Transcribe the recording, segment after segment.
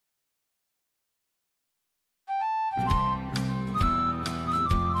It's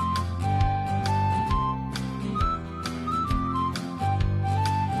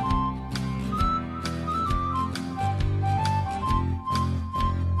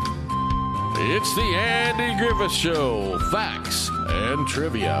the Andy Griffith Show, Facts and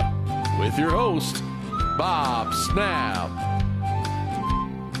Trivia, with your host, Bob Snap.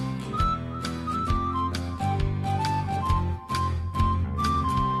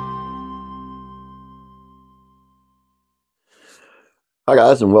 Hi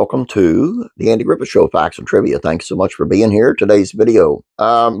guys, and welcome to the Andy Griffith Show, Facts and Trivia. Thanks so much for being here. Today's video,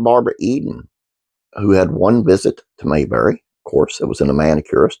 Barbara Eden, who had one visit to Mayberry. Of course, it was in a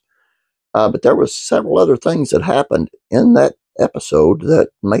Manicurist. But there was several other things that happened in that episode that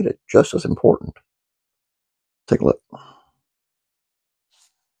made it just as important. Take a look.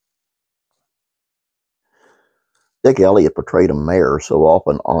 Dick Elliott portrayed a mayor so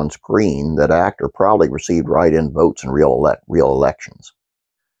often on screen that actor probably received write-in votes in real elections.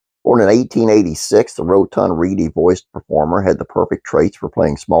 Born in 1886, the rotund, reedy-voiced performer had the perfect traits for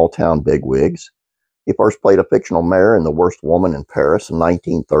playing small-town bigwigs. He first played a fictional mayor in The Worst Woman in Paris in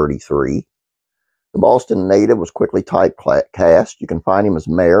 1933. The Boston native was quickly typecast. You can find him as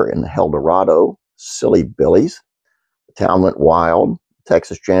mayor in El Dorado, Silly Billies, The Town Went Wild,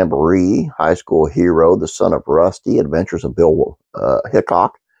 Texas Jamboree, High School Hero, The Son of Rusty, Adventures of Bill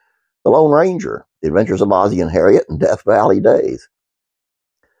Hickok, The Lone Ranger, The Adventures of Ozzie and Harriet, and Death Valley Days.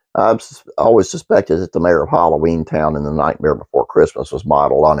 I've always suspected that the mayor of Halloween Town in The Nightmare Before Christmas was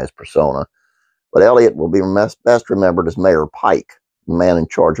modeled on his persona. But Elliott will be best remembered as Mayor Pike, the man in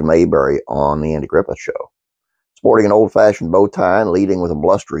charge of Mayberry on the Andy Griffith Show. Sporting an old-fashioned bow tie and leading with a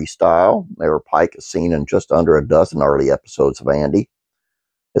blustery style, Mayor Pike is seen in just under a dozen early episodes of Andy.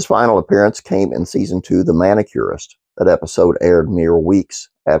 His final appearance came in Season 2, The Manicurist. That episode aired mere weeks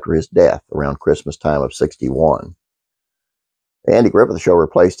after his death, around Christmas time of '61. The Andy Griffith Show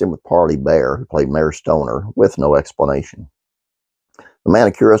replaced him with Parley Bear, who played Mayor Stoner, with no explanation. The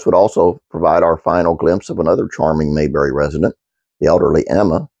Manicurist would also provide our final glimpse of another charming Mayberry resident, the elderly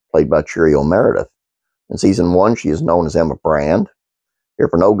Emma, played by Cheerio Meredith. In Season 1, she is known as Emma Brand. Here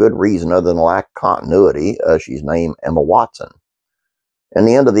for no good reason other than lack of continuity, she's named Emma Watson. In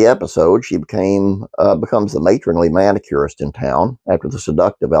the end of the episode, she becomes the matronly manicurist in town. After the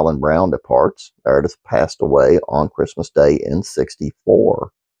seductive Ellen Brown departs, Meredith passed away on Christmas Day in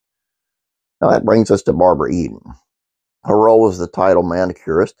 '64. Now that brings us to Barbara Eden. Her role as the title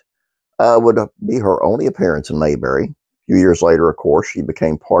manicurist would be her only appearance in Mayberry. A few years later, of course, she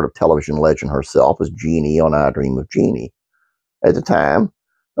became part of television legend herself as Jeannie on I Dream of Jeannie. At the time,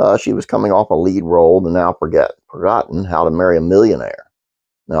 she was coming off a lead role in the now forgotten How to Marry a Millionaire.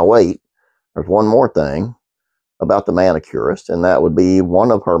 Now wait, there's one more thing about the manicurist, and that would be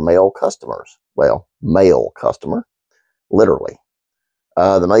one of her male customers. Well, male customer, literally.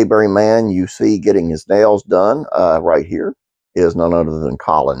 The Mayberry man you see getting his nails done right here is none other than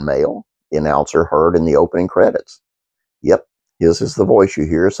Colin Mayle, the announcer heard in the opening credits. Yep, his is the voice you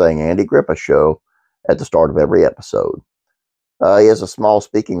hear saying Andy Griffith Show at the start of every episode. He has a small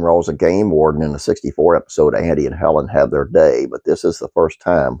speaking role as a game warden in the '64 episode Andy and Helen Have Their Day, but this is the first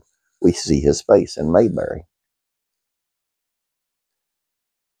time we see his face in Mayberry.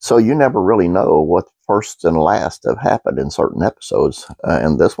 So you never really know what first and last have happened in certain episodes,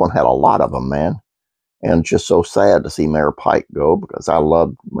 and this one had a lot of them, man. And just so sad to see Mayor Pike go, because I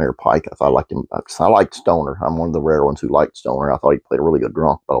loved Mayor Pike. I liked him. I liked Stoner. I'm one of the rare ones who liked Stoner. I thought he played a really good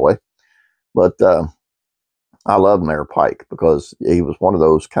drunk, by the way. But I loved Mayor Pike because he was one of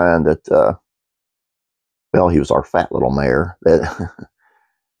those kind that, well, he was our fat little mayor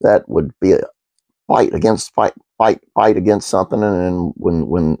that would be a fight against something, and then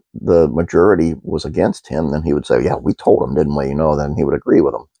when the majority was against him, then he would say, "Yeah, we told him, didn't we?" You know, then he would agree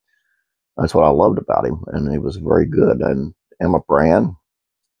with them. That's what I loved about him, and he was very good. And Emma Brand,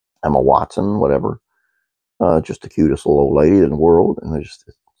 Emma Watson, whatever, just the cutest little old lady in the world, and it's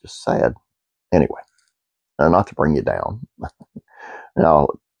just sad. Anyway, not to bring you down. Now,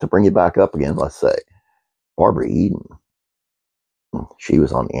 to bring you back up again, let's say, Barbara Eden. She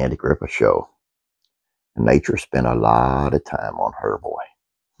was on the Andy Griffith Show. Nature spent a lot of time on her, boy.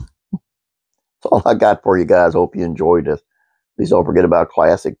 That's all I got for you guys. Hope you enjoyed this. Please don't forget about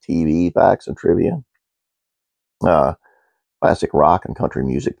classic TV facts and trivia. Classic rock and country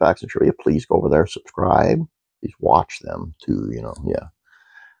music facts and trivia. Please go over there, subscribe. Please watch them too, you know, yeah.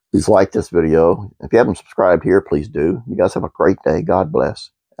 Please like this video. If you haven't subscribed here, please do. You guys have a great day. God bless.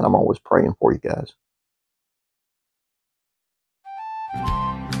 And I'm always praying for you guys.